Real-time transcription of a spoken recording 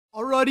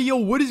Alrighty, yo,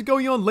 what is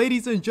going on,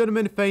 ladies and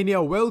gentlemen? Fane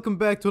here. Welcome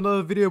back to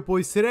another video,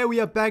 boys. Today we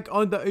are back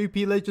on the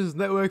OPLegends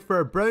network for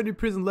a brand new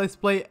prison let's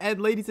play.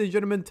 And ladies and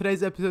gentlemen,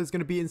 today's episode is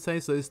going to be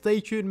insane, so stay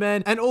tuned,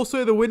 man. And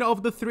also, the winner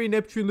of the 3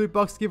 Neptune loot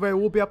box giveaway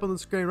will be up on the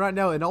screen right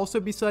now. And I'll also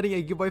be starting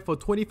a giveaway for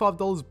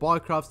 $25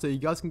 Barcraft, so you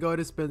guys can go ahead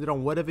and spend it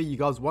on whatever you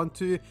guys want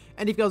to.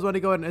 And if you guys want to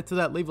go ahead and enter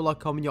that, leave a like,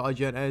 comment your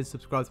IGN, and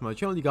subscribe to my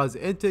channel. You guys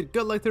entered.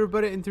 Good luck to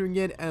everybody entering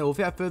in. And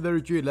without further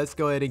ado, let's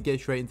go ahead and get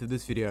straight into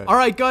this video.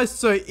 Alright, guys,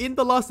 so in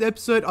the last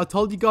episode, I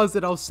told you guys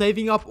that I was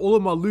saving up all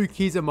of my loot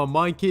keys and my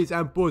mine keys,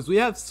 and boys, we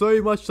have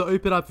so much to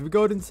open up. If we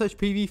go into such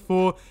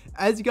PV4,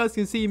 as you guys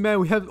can see,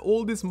 man, we have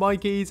all this mine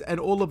keys and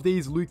all of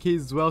these loot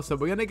keys as well. So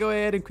we're gonna go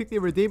ahead and quickly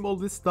redeem all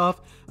this stuff.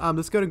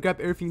 Let's go and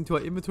grab everything into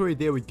our inventory.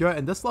 There we go.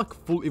 And that's like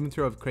full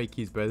inventory of crate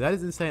keys, bro. That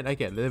is insane.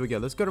 Okay, there we go.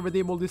 Let's go to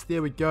redeem all this.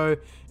 There we go.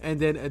 And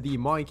then the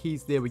mine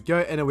keys, there we go.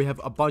 And then we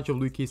have a bunch of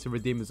loot keys to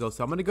redeem as well.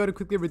 So I'm gonna go to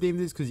quickly redeem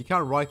these because you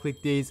can't right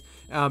click these,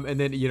 and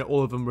then, you know,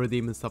 all of them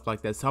redeem and stuff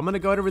like that. So I'm gonna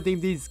go to redeem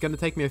these. It's gonna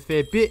take me a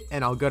fair bit,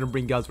 and I'll go and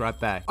bring guys right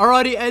back.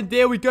 Alrighty, and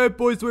there we go,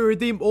 boys. We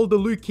redeemed all the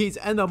loot keys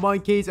and the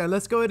mine keys, and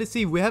let's go ahead and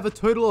see. We have a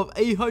total of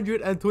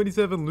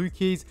 827 loot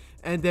keys,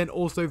 and then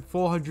also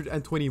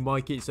 420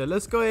 mine keys. So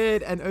let's go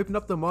ahead and open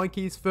up the mine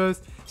keys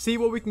first, see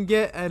what we can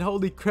get. And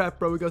holy crap,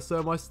 bro, we got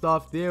so much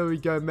stuff. There we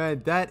go,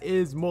 man. That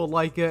is more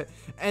like it.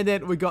 And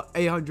then we got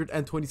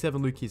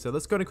 827 loot keys. So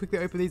let's go and quickly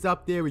open these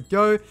up. There we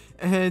go.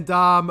 And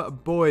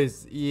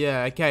boys,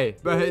 yeah, okay,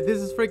 but this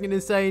is freaking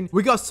insane.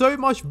 We got so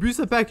much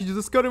booster packages.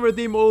 Let's go and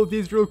redeem all of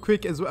these real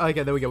quick as well.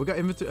 Okay, there we go.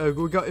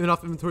 We got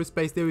enough inventory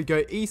space. There we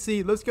go.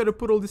 Easy. Let's go to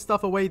put all this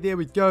stuff away. There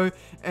we go.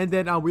 And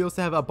then we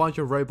also have a bunch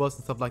of robots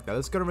and stuff like that.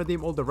 Let's go to redeem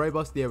all the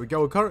robots. There we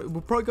go.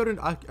 We'll probably go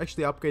to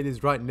actually upgrade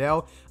this right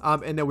now.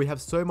 And then we have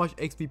so much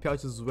XP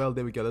pouches as well.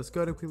 There we go. Let's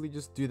go and quickly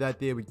just do that.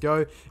 There we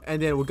go.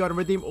 And then we're going to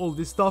redeem all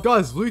this stuff.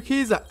 Guys, loot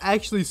keys are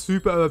actually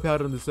super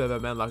overpowered on the server,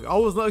 man. Like, I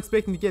was not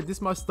expecting to get this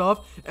much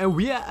stuff. And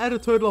we are at a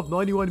total of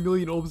 91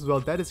 million orbs as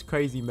well. That is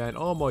crazy, man.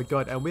 Oh my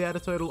god. And we had a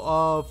total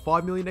of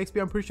 5 million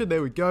XP, I'm pretty sure.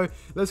 There we go.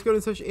 Let's go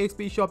to such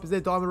XP shop. Is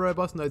there diamond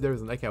robots? No, there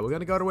isn't. Okay, we're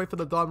going to go to wait for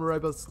the diamond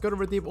robots. Let's go to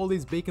redeem all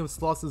these beacon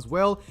slots as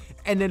well.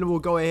 And then we'll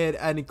go ahead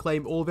and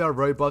claim all of our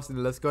robots. And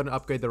then let's go and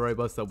upgrade the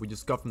robots that we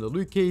just got from the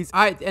loot keys.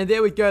 Alright, and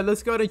there we go.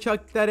 Let's go ahead and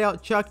chuck that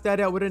out. Chuck that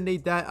out. We don't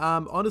need that.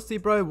 Honestly,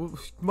 bro, we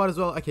might as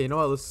well. Okay, you know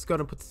what? Let's go ahead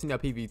and put this in our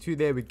PV2.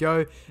 There we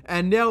go.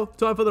 And now,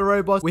 time for the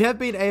robots. We have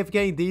been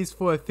AFKing these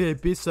for a fair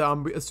bit, so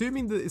I'm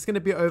assuming that it's going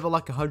to be over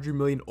like 100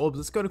 million orbs.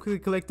 Let's go and quickly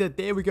collect it.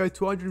 There we go.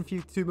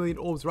 252 million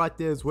orbs right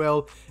there as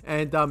well.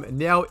 And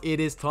now it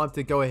is time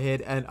to go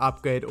ahead and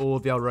upgrade all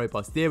of our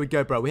robots. There we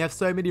go, bro. We have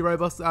so many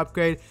robots to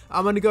upgrade.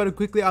 I'm going to go and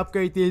quickly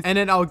upgrade this, and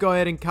then I'll go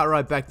ahead and cut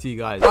right back to you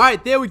guys.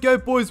 Alright, there we go,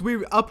 boys. We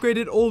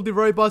upgraded all the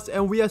robots,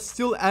 and we are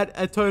still at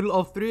a total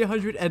of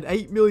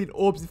 308 million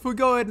orbs. If we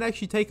go ahead and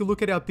actually take a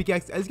look at our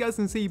pickaxe, as you guys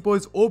can see,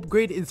 boys, orb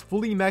grid is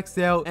fully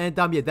maxed out. And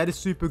yeah, that is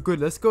super good.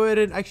 Let's go ahead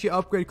and actually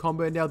upgrade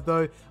combo now,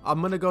 though. I'm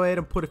going to go ahead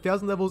and put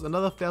 1,000 levels,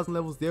 another 1,000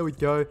 levels. There we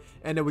go.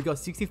 And then we got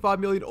 65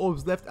 million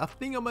orbs left. I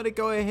think I'm going to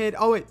go ahead.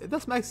 Oh, wait,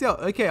 that's maxed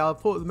out. Okay, I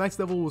thought the max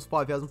level was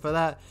 5,000 for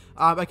that.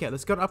 Okay,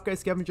 let's go and upgrade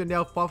scavenger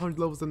now. 500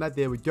 levels on that.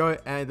 There we go.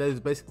 And that is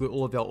basically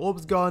all of our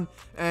orbs gone.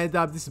 And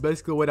this is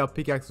basically what our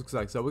pickaxe looks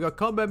like. So we got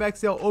combo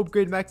maxed out, orb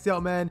grid maxed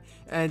out, man.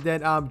 And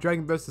then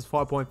dragon burst is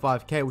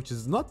 5.5k, which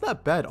is not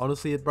that bad,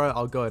 honestly, bro.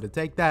 I'll go ahead and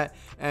take that.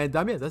 And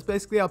yeah, that's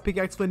basically our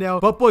pickaxe for now.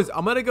 But boys,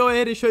 I'm gonna go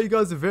ahead and show you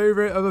guys a very,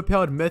 very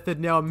overpowered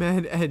method now,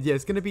 man. And yeah,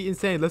 it's gonna be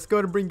insane. Let's go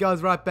ahead and bring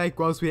guys right back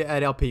once we're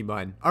at our P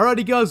mine.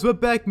 Alrighty, guys, we're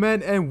back,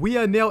 man, and we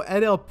are now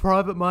at our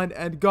private mine.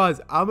 And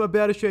guys, I'm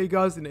about to show you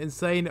guys an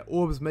insane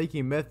orbs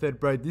making method,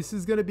 bro. This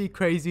is gonna be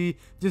crazy.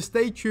 Just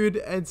stay tuned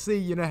and see,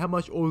 you know, how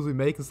much orbs we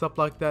make and stuff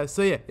like that.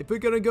 So yeah, if we're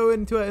gonna go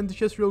into our ender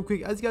chest real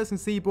quick, as you guys can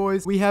see,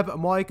 boys, we have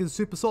Mike and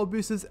super soul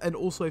boosters, and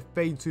also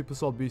Fade super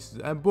soul boosters.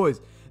 And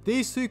boys,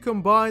 these two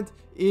combined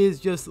is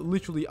just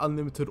literally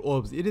unlimited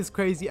orbs. It is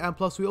crazy. And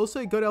plus, we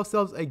also got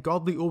ourselves a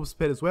godly orbs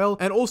pet as well.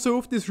 And also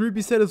with this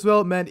ruby set as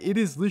well, man, it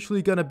is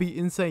literally gonna be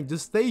insane.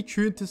 Just stay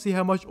tuned to see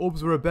how much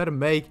orbs we're about to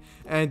make.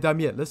 And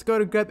yeah, let's go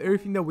and grab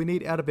everything that we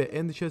need out of our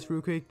ender chest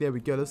real quick. There we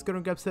go. Let's go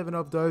and grab 7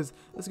 of those.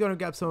 Let's go and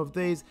grab some of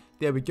these.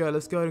 There we go.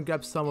 Let's go and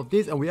grab some of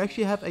these. And we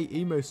actually have a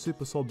emo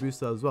super soul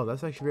booster as well.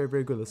 That's actually very,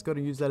 very good. Let's go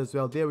and use that as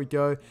well. There we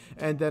go.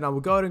 And then we'll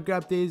go ahead and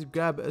grab these,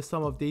 grab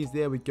some of these.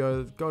 There we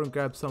go. Go ahead and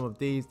grab some of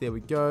these. There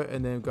we go.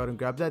 And then go ahead and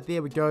grab that.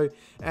 There we go.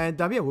 And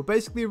yeah, we're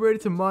basically ready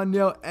to mine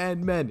now.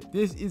 And man,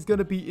 this is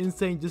gonna be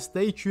insane. Just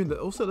stay tuned.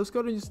 Also, let's go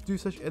ahead and just do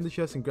such ender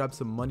chests and grab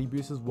some money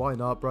boosters. Why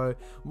not, bro?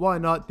 Why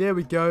not? There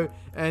we go.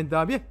 And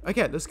yeah,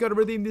 okay, let's go to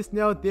redeem this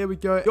now. There we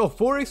go. Yo,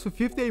 4x for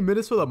 15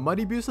 minutes for the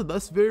money booster.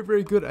 That's very,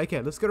 very good. Okay,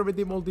 let's go to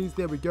redeem all these.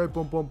 There we go.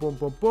 Boom, boom, boom,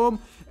 boom, boom.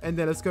 And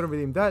then let's go to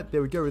redeem that.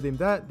 There we go. Redeem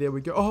that. There we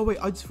go. Oh wait,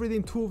 I just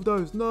redeemed 2 of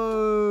those.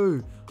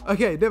 No.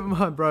 Okay, never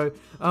mind, bro.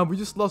 We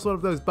just lost one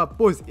of those. But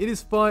boys, it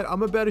is fine.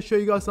 I'm about to show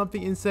you guys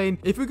something insane.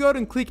 If we go ahead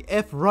and click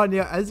F right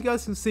now, as you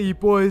guys can see,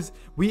 boys,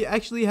 we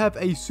actually have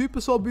a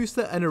super soul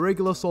booster and a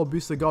regular soul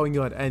booster going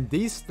on. And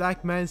these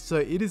stack, man. So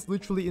it is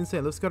literally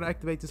insane. Let's go and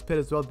activate this pet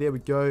as well. There we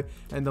go.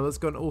 And then let's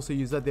go and also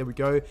use that. There we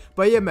go.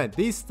 But yeah, man,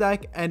 these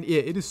stack and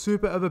yeah, it is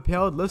super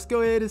overpowered. Let's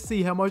go ahead and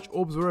see how much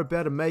orbs we're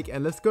about to make.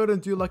 And let's go ahead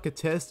and do like a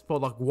test for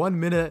like 1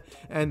 minute.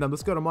 And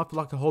let's go to mine for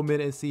like a whole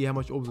minute and see how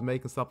much orbs we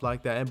make and stuff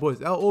like that. And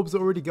boys, our orbs are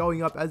already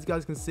going up, as you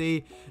guys can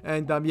see.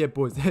 And yeah,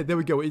 boys, there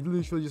we go. It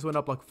literally just went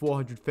up like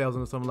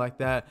 400,000 or something like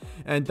that.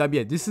 And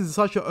yeah, this is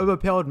such an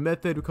overpowered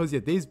method because yeah,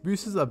 these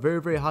boosters are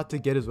very, very hard to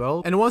get as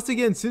well. And once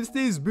again, since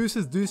these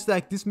boosters do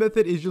stack, this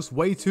method is just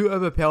way too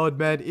overpowered,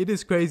 man. It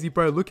is crazy,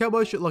 bro. Look how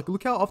much, like,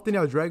 look how often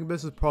our Dragon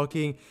Burst is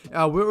proccing.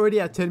 We're already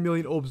at 10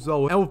 million orbs as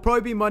well, and we'll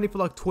probably be mining for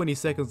like 20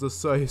 seconds or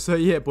so. So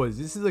yeah, boys,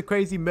 this is a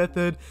crazy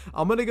method.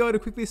 I'm gonna go ahead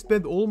and quickly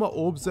spend all my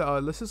orbs.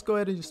 Let's just go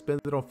ahead and just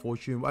spend it on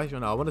fortune. Actually,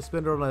 no, I want to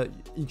spend it on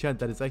an enchant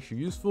that is actually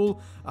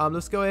useful.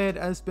 Let's go ahead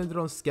and spend it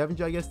on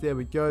scavenger, I guess. There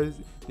we go.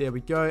 There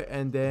we go.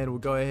 And then we'll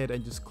go ahead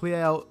and just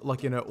clear out,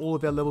 like, you know, all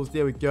of our levels.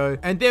 There we go.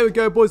 And there we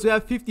go, boys. We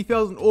have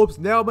 50,000 orbs.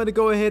 Now I'm gonna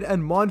go ahead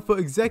and mine for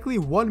exactly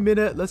 1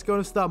 minute. Let's go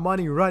and start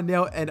mining right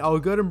now, and I'll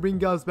go and bring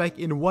guys back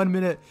in 1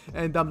 minute.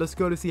 And let's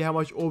go to see how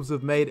much orbs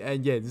we've made.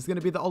 And yeah, this is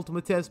gonna be the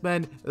ultimate test,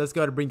 man. Let's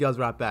go to bring guys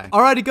right back.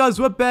 Alrighty, guys,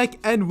 we're back,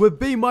 and we've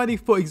been mining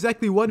for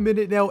exactly 1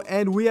 minute now,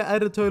 and we are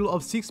at a total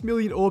of 6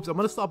 million orbs. I'm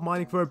gonna stop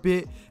mining for a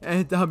bit.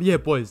 And yeah,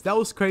 boys, that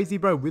was crazy,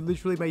 bro. We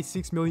literally made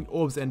 6 million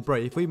orbs. And bro,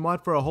 if we mine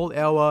for a whole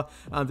hour,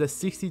 that's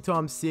 60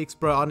 times 6,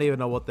 bro. I don't even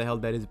know what the hell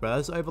that is, bro.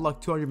 That's over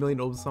like 200 million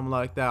orbs or something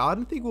like that. I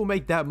don't think we'll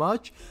make that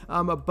much,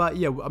 but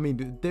yeah, I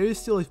mean, there is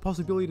still a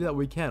possibility that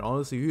we can.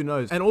 Honestly, who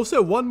knows? And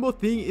also, one more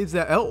thing is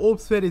that our orb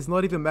sped is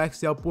not even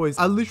maxed out, boys.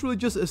 I literally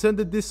just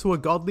ascended this to a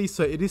godly,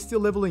 so it is still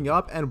leveling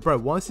up. And bro,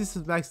 once this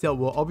is maxed out,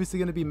 we're obviously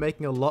going to be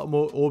making a lot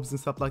more orbs and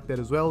stuff like that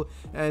as well.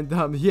 And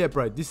yeah,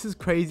 bro, this is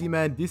crazy,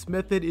 man. This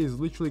method is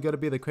literally going to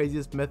be the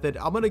craziest method.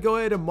 I'm going to go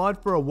ahead and mine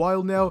for a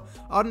while now.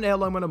 I don't know how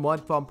long I'm going to mine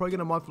for. I'm probably going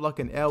to mine for like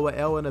an hour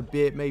and a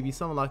bit, maybe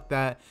something like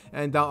that.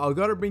 And I'll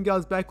go to bring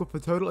guys back with the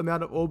total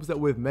amount of orbs that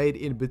we've made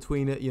in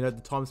between it, you know,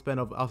 the time span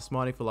of us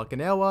mining for like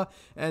an hour.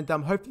 And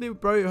hopefully,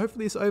 bro,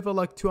 hopefully it's over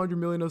like 200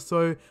 million or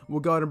so. We'll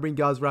go ahead and bring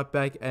guys right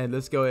back, and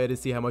let's go ahead and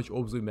see how much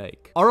orbs we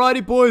make.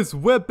 Alrighty, boys,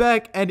 we're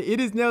back, and it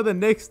is now the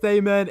next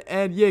day, man.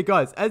 And yeah,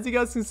 guys, as you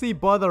guys can see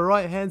by the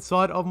right hand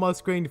side of my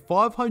screen,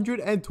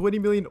 520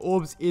 million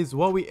orbs is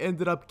what we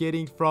ended up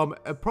getting from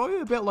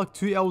probably about like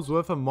 2 hours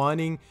worth of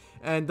mining.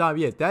 And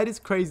yeah, that is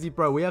crazy,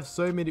 bro. We have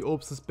so many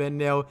orbs to spend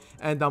now.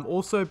 And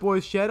also,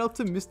 boys, shout out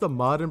to Mr.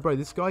 Martin, bro.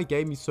 This guy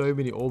gave me so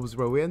many orbs,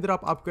 bro. We ended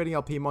up upgrading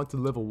our Pmon to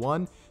level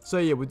 1. So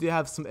yeah, we do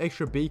have some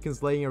extra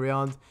beacons laying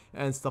around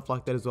and stuff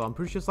like that as well. I'm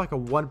pretty sure it's like a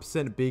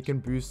 1% beacon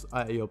boost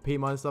your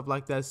Pmon and stuff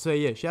like that. So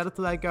yeah, shout out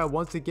to that guy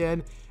once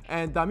again.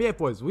 And yeah,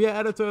 boys, we are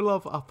at a total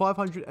of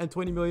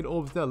 520 million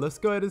orbs now. Let's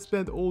go ahead and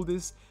spend all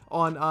this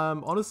on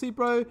honestly,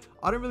 bro,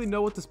 I don't really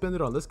know what to spend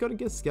it on. Let's go and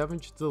get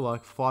scavenged to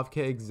like 5k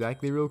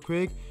exactly real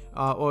quick.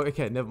 Or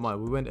okay, never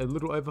mind, we went a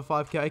little over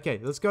 5k. Okay,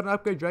 let's go and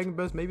upgrade Dragon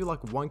Burst, maybe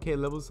like 1k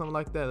levels, something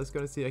like that. Let's go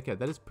and see. Okay,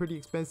 that is pretty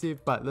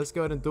expensive, but let's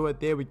go ahead and do it.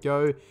 There we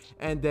go.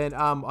 And then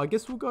I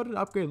guess we'll go ahead and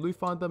upgrade Loot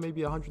Finder,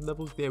 maybe 100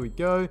 levels. There we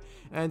go.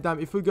 And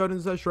if we go ahead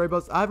and search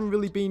robots, I haven't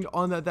really been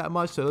on that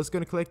much, so let's go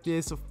and collect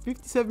this. So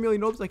 57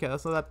 million orbs. Okay,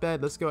 that's not that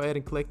bad. Let's go ahead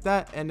and collect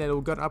that, and then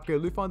we'll go and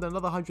upgrade Loot Finder,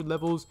 another 100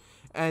 levels.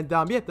 And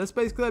yeah, that's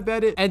basically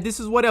about it. And this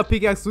is what our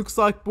pickaxe looks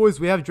like, boys.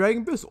 We have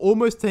Dragon Burst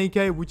almost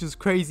 10k, which is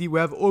crazy. We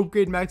have Orb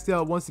Grid maxed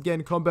out, once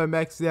again combo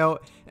maxed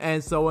out,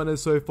 and so on and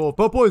so forth.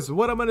 But boys,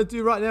 what I'm gonna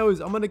do right now is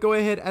I'm gonna go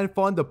ahead and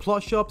find the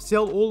plot shop,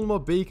 sell all of my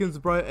beacons,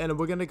 bro, and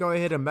we're gonna go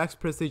ahead and max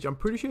prestige. I'm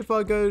pretty sure if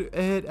I go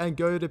ahead and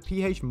go to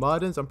PH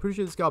Martins, I'm pretty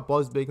sure this guy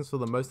buys beacons for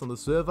the most on the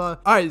server.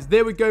 Alright,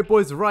 there we go,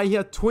 boys, right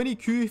here,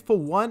 20q for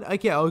one.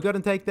 Okay, I'll go ahead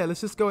and take that.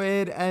 Let's just go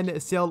ahead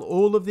and sell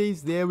all of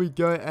these. There we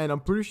go. And I'm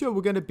pretty sure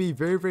we're gonna be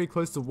very, very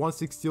close to 1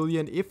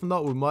 sextillion. If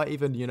not, we might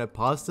even, you know,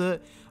 pass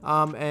it.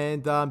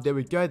 There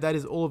we go. That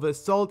is all of it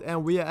sold,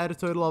 and we are at a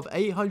total of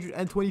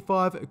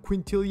 825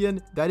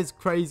 quintillion. That is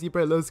crazy,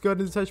 bro. Let's go ahead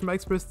and touch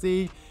max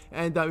prestige,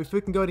 and if we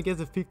can go ahead and get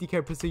the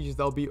 50k prestiges,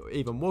 that'll be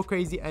even more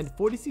crazy. And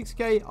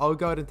 46k, I'll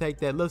go ahead and take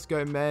that. Let's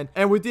go, man.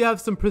 And we do have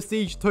some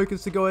prestige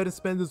tokens to go ahead and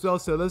spend as well,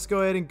 so let's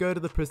go ahead and go to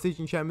the prestige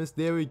enchantments.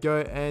 There we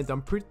go. And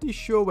I'm pretty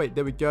sure, wait,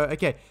 there we go.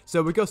 Okay,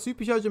 so we got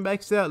supercharger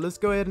maxed out. Let's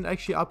go ahead and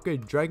actually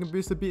upgrade Dragon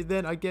Boost a bit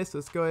then, I guess.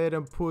 Let's go ahead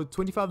and put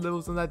 25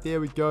 levels on that.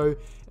 There we go.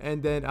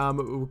 And then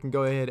we can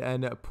go ahead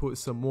and put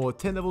some more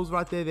 10 levels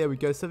right there. There we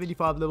go,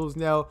 75 levels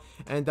now.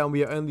 And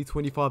we are only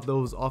 25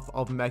 levels off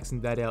of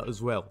maxing that out as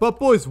well. But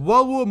boys,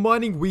 while we were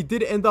mining, we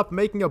did end up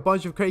making a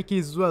bunch of crate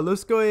keys as well.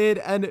 Let's go ahead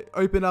and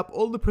open up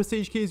all the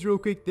prestige keys real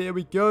quick. There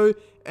we go.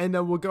 and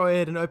then we'll go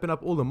ahead and open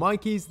up all the mine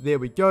keys. There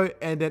we go.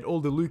 And then all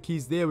the loot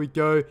keys. There we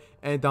go.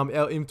 And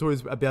our inventory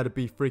is about to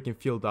be freaking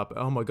filled up.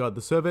 Oh my god,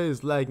 the server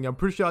is lagging. I'm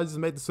pretty sure I just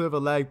made the server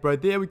lag, bro.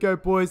 There we go,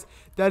 boys.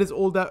 That is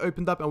all that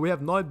opened up, and we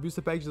have 9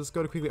 booster packages. Let's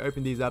go to quickly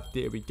open these up.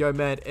 There we go,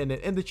 man. And then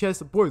in the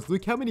chest, boys,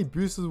 look how many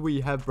boosters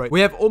we have, bro.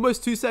 We have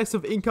almost 2 stacks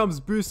of incomes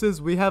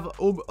boosters. We have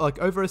like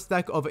over a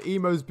stack of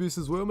emos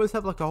boosters. We almost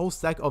have like a whole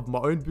stack of my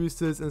own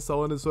boosters and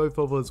so on and so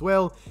forth as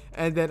well.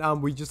 And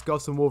then we just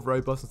got some more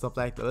robots and stuff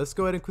like that. Let's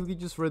go ahead and quickly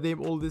just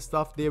redeem all this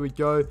stuff. There we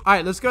go. All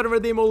right, let's go to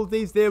redeem all of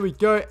these. There we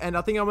go. And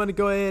I think I'm gonna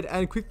go ahead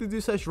and quickly do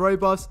such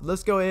robots.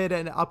 Let's go ahead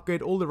and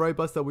upgrade all the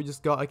robots that we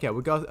just got. Okay,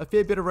 we got a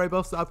fair bit of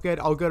robots to upgrade.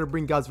 I'll go to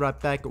bring guys right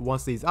back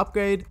once these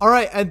upgrade. All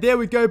right, and there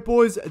we go,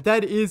 boys.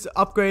 That is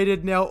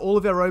upgraded now. All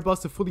of our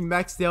robots are fully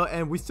maxed out,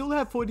 and we still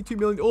have 42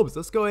 million orbs.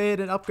 Let's go ahead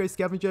and upgrade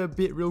scavenger a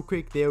bit real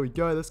quick. There we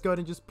go. Let's go ahead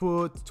and just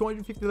put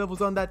 250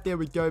 levels on that. There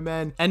we go,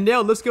 man. And now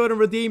let's go ahead and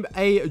redeem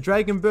a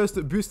dragon burst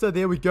booster.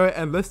 There we go.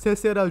 And let's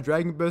test out our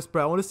dragon burst,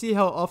 bro. I want to see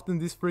how often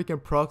this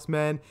freaking procs,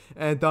 man.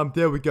 And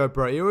there we go,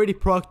 bro. It already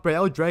procced, bro.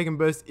 Our dragon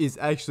burst is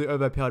actually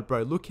overpowered,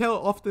 bro. Look how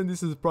often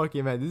this is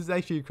proccing, man. This is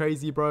actually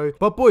crazy, bro.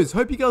 But boys,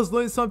 hope you guys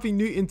learned something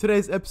new in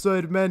today's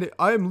episode, man.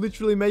 I am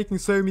literally making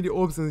so many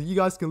orbs, and you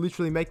guys can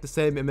literally make the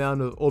same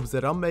amount of orbs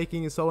that I'm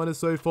making and so on and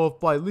so forth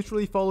by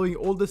literally following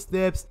all the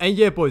steps. And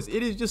yeah, boys,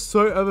 it is just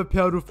so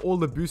overpowered with all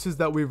the boosters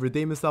that we've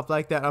redeemed and stuff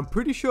like that. I'm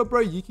pretty sure, bro,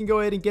 you can go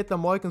ahead and get the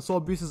mic and soul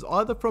boosters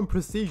either from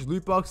prestige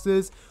loot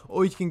boxes,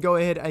 or you can go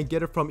ahead and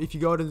get it from, if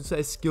you go ahead and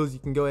say skills, you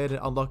can go ahead and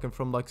unlock them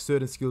from like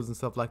certain skills and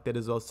stuff like that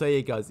as well. So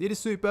yeah, guys, it is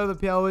super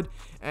overpowered.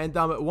 And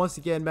once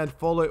again, man,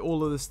 follow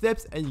all of the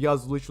steps and you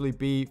guys will literally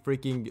be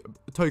freaking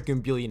token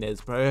billionaires,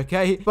 bro.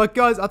 Okay, but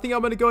guys, I think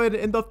I'm gonna go ahead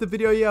and end off the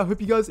video here. I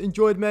hope you guys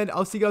enjoyed, man.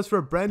 I'll see you guys for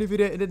a brand new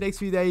video in the next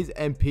few days,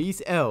 and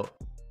peace out.